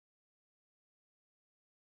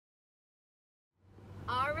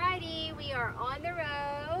we are on the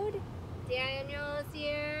road. Daniel is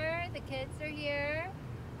here. The kids are here.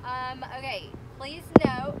 Okay, please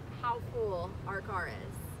note how full our car is.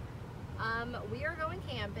 We are going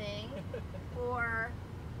camping for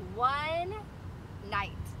one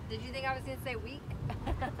night. Did you think I was going to say week?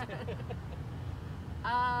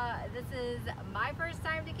 This is my first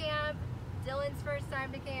time to camp. Dylan's first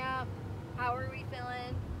time to camp. How are we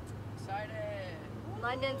feeling? Excited.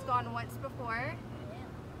 London's gone once before.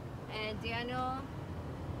 And Daniel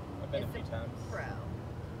I've been a few times. Pro.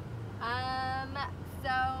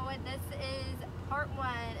 So this is part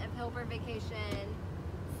one of Hilbert Vacation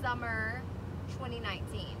Summer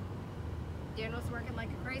 2019. Daniel's working like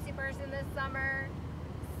a crazy person this summer.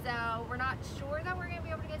 So we're not sure that we're going to be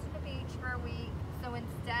able to get to the beach for a week. So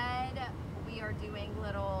instead, we are doing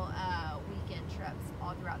little weekend trips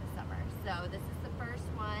all throughout the summer. So this is the first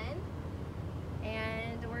one,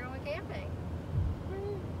 and we're going camping.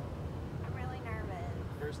 I'm really nervous.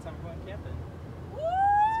 First time going camping. Woo!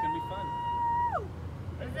 It's going to be fun.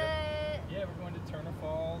 Is it? Yeah, we're going to Turner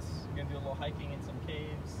Falls. We're going to do a little hiking in some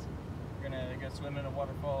caves. We're going to go swim in a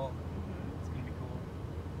waterfall. It's going to be cool.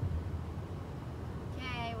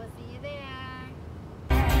 Okay, we'll see you there.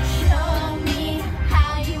 Show me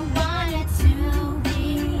how you want it to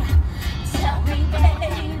be. Tell me,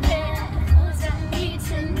 baby, 'cause I need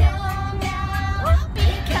to know now.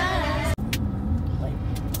 Because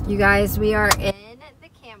You guys, we are in the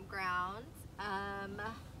campground.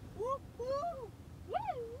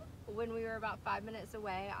 When we were about 5 minutes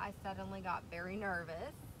away, I suddenly got very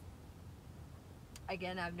nervous.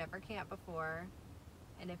 Again, I've never camped before,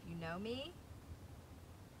 and if you know me,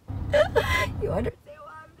 you understand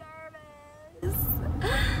why I'm nervous.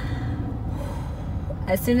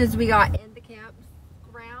 As soon as we got in the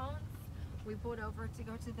campground, we pulled over to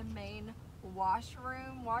go to the main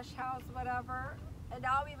washroom, wash house, whatever, and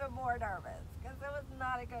now I'm even more nervous because it was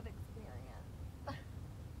not a good experience.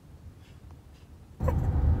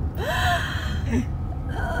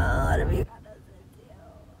 What have you got us into?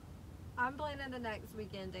 I'm planning the next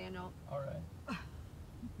weekend, Daniel. All right.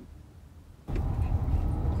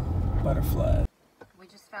 Butterfly. We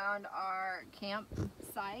just found our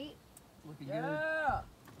campsite. Looking Yeah.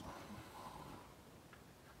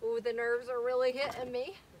 Ooh, the nerves are really hitting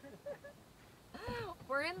me.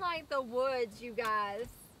 We're in like the woods, you guys.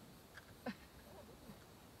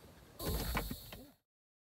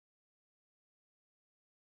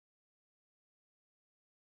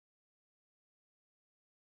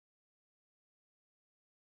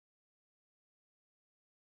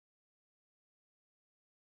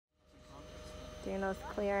 Daniel's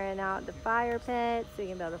clearing out the fire pit so we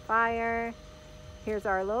can build a fire. Here's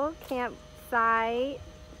our little campsite.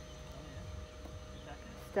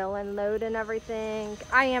 Still unloading everything.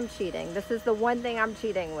 I am cheating. This is the one thing I'm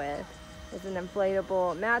cheating with. It's an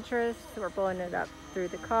inflatable mattress. So we're pulling it up through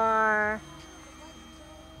the car.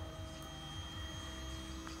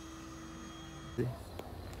 All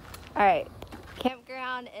right,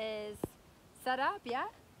 campground is set up, yeah?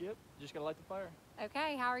 Yep, just gotta light the fire.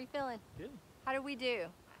 Okay, how are you feeling? Good. How did we do?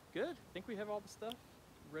 Good. I think we have all the stuff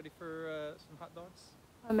ready for some hot dogs.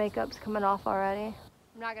 My makeup's coming off already.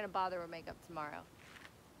 I'm not gonna bother with makeup tomorrow.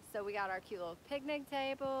 So we got our cute little picnic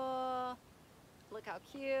table. Look how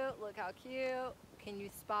cute, look how cute. Can you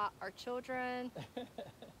spot our children?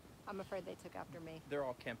 I'm afraid they took after me. They're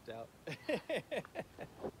all camped out.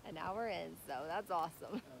 And now we're in, so that's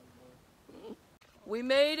awesome. We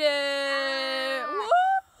made it! Ah.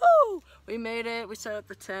 Woo! We made it. We set up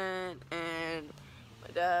the tent, and my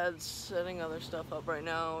dad's setting other stuff up right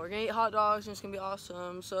now. We're gonna eat hot dogs, and it's gonna be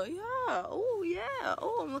awesome. So yeah. Oh yeah.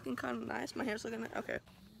 Oh, I'm looking kind of nice. My hair's looking nice. Okay.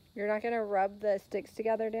 You're not gonna rub the sticks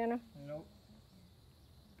together, Dana? Nope.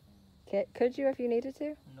 Could you if you needed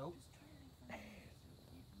to? Nope.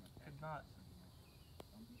 Could not.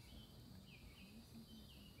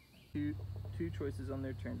 Two choices on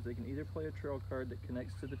their turns. They can either play a trail card that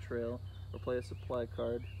connects to the trail or play a supply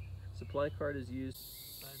card. Supply card is used.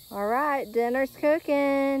 All right, dinner's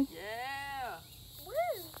cooking. Yeah. woo!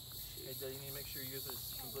 Hey, Dale, you need to make sure yours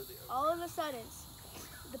is completely open. All of a sudden,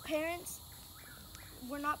 the parents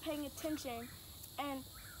were not paying attention, and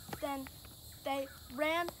then they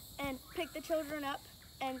ran and picked the children up,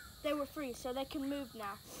 and they were free, so they can move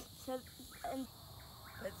now. So, and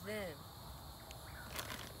But then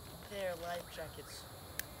their life jackets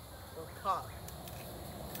were caught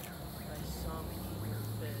by some evil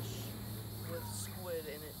fish with squid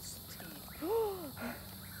in its teeth.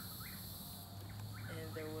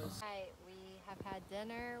 And there was Right, we have had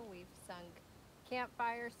dinner, we've sung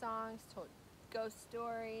campfire songs, told ghost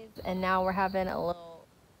stories, and now we're having a little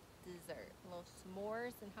dessert. little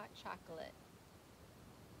s'mores and hot chocolate.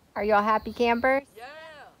 Are y'all happy campers? Yeah.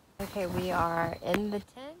 Okay, we are in the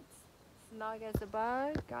tent. Snug as a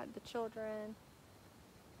bug. Got the children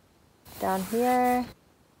down here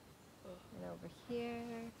and over here.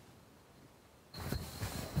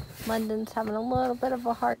 London's having a little bit of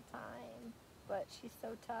a hard time, but she's so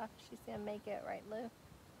tough. She's gonna make it, right, Lou?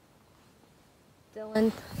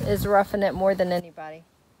 Dylan is roughing it more than anybody.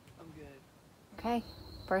 I'm good. Okay,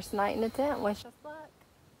 first night in the tent. Wish us luck.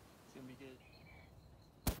 It's gonna be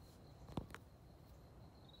good.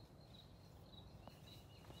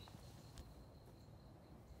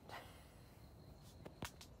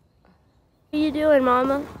 What are you doing,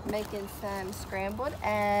 Mama? Making some scrambled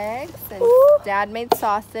eggs, and Ooh. Dad made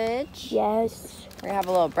sausage. Yes. We're gonna have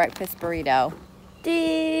a little breakfast burrito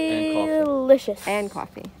Delicious. and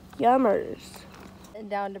coffee. Yummers. And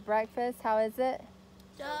down to breakfast. How is it?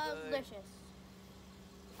 Delicious.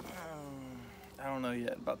 I don't know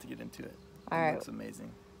yet. About to get into it. All It right. looks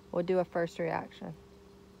amazing. We'll do a first reaction.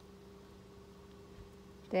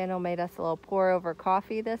 Daniel made us a little pour over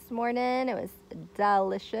coffee this morning. It was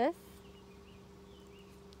delicious.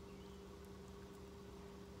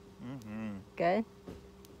 Good.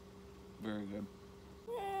 Very good.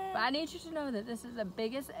 But I need you to know that this is the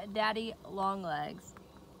biggest daddy long legs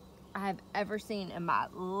I have ever seen in my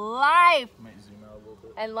life. Might zoom out a little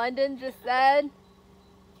bit. And London just said,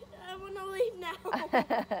 I want to leave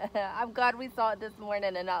now. I'm glad we saw it this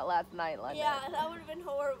morning and not last night, London. Yeah, that would have been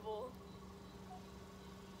horrible.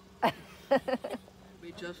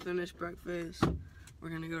 We just finished breakfast. We're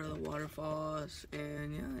gonna go to the waterfalls,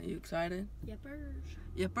 and yeah, you excited? Yepers.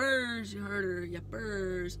 Yippers, you heard her.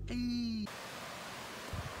 Yippers. Hey.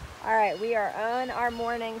 All right, we are on our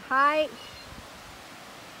morning hike.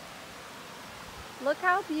 Look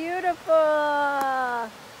how beautiful. I'm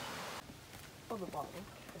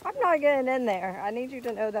not getting in there. I need you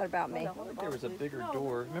to know that about me. I feel like there was a bigger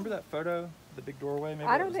door. Remember that photo? The big doorway? Maybe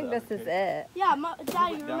I that don't was think the this other is cave. it. Yeah,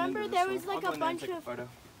 Daddy, Down remember into there this was one. like I'll a go in there and bunch take of, photo.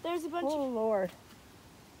 there's a bunch Oh, of, Lord.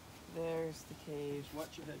 There's the cave.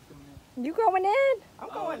 Watch your head coming in. You going in? I'm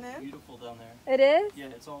Oh, going it's in. beautiful down there. It is? Yeah,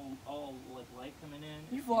 it's all like light coming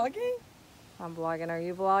in. You vlogging? I'm vlogging. Are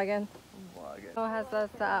you vlogging? I'm vlogging. Daniel has us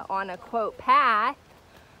on a quote path.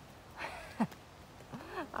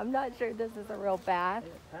 I'm not sure this is a real path. Hey,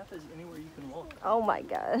 a path is anywhere you can walk. Oh my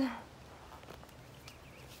God.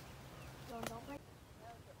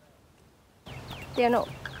 Daniel,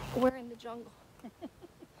 we're in the jungle.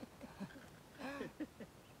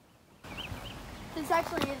 this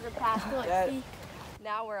actually is a path to like Yeah. see.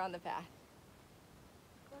 Now we're on the path.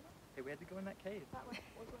 Hey, we had to go in that cave.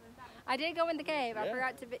 I did go in the cave. I Yeah.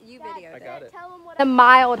 forgot to you Dad, videoed I got it. Tell them what A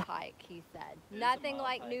mild hike, he said. It is a Nothing mild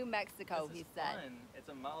like hike. New Mexico, This he is said. fun. It's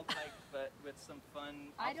a mild hike, but with some fun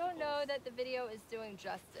I don't know obstacles. that the video is doing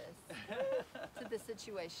justice to the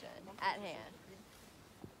situation at hand.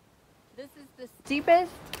 This is the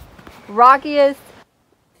steepest, rockiest,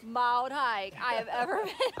 mild hike I have ever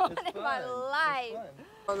been on It's in my fun. It's life. fun.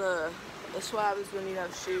 On the swab is when you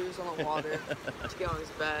have shoes on the water to get on his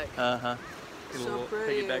back. Uh-huh. So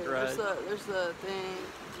pretty. There's the thing.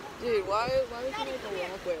 Dude, why would you make a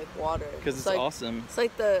walkway with water? Because it's like, awesome. It's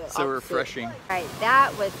like the So opposite. refreshing. All right,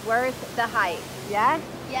 that was worth the hike. Yeah?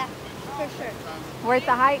 Yeah, for sure. Worth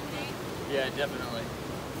the hike? Yeah, definitely.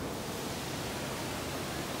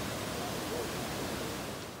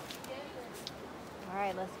 All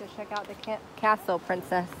right, let's go check out the castle,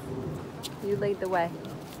 princess. You lead the way.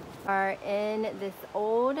 Are in this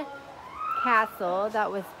old castle that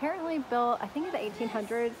was apparently built, I think in the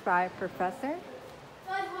 1800s by a professor.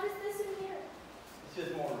 Guys, what is this in here? It's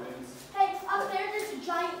just more rooms. Hey, up there there's a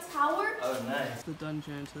giant tower. Oh, nice. The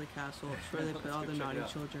dungeon to the castle. It's where they put all the Let's go check naughty it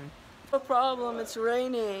out. children. No problem, it's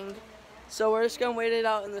raining. So we're just gonna wait it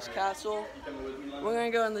out in this castle. We're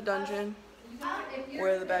gonna go in the dungeon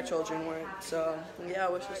where the bad children went. So yeah,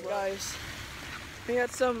 wish us luck. Guys, we had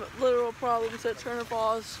some literal problems at Turner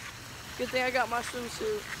Falls. Good thing I got my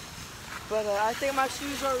swimsuit. But I think my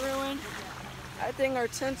shoes are ruined. I think our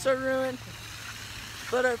tents are ruined.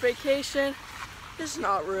 But our vacation is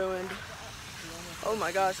not ruined. Oh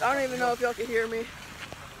my gosh, I don't even know if y'all can hear me.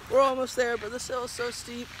 We're almost there, but this hill is so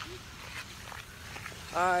steep.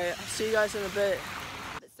 Alright, I'll see you guys in a bit.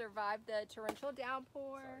 Survived the torrential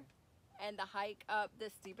downpour and the hike up the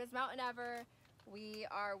steepest mountain ever. We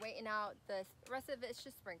are waiting out. The rest of it's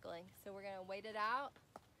just sprinkling. So we're gonna wait it out.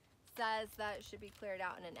 Says that it should be cleared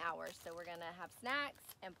out in an hour. So we're gonna have snacks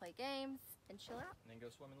and play games and chill out, And then go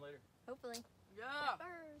swimming later. hopefully. Yeah.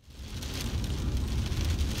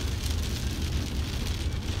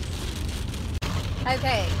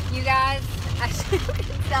 Okay, you guys, As you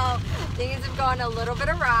can tell, things have gone a little bit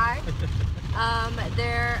awry.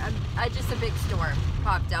 Just a big storm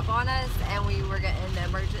popped up on us, and we were getting the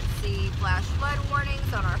emergency flash flood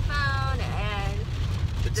warnings on our phone, and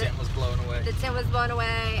The tent was blown away. the tent was blown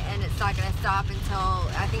away, and it's not going to stop until,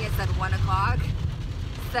 I think it said 1 o'clock.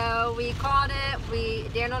 So we called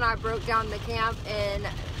it. Daniel and I broke down the camp in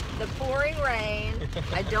the pouring rain.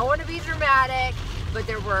 I don't want to be dramatic, but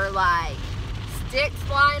there were like sticks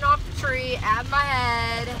flying off the tree at my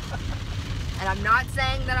head. And I'm not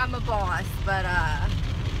saying that I'm a boss, but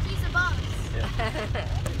She's a boss.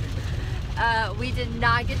 we did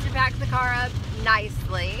not get to pack the car up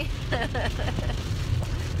nicely.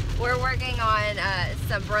 We're working on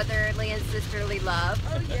some brotherly and sisterly love.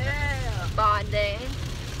 Oh yeah. Bonding.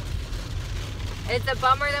 It's a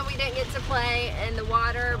bummer that we didn't get to play in the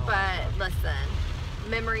water, but listen,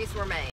 memories were made.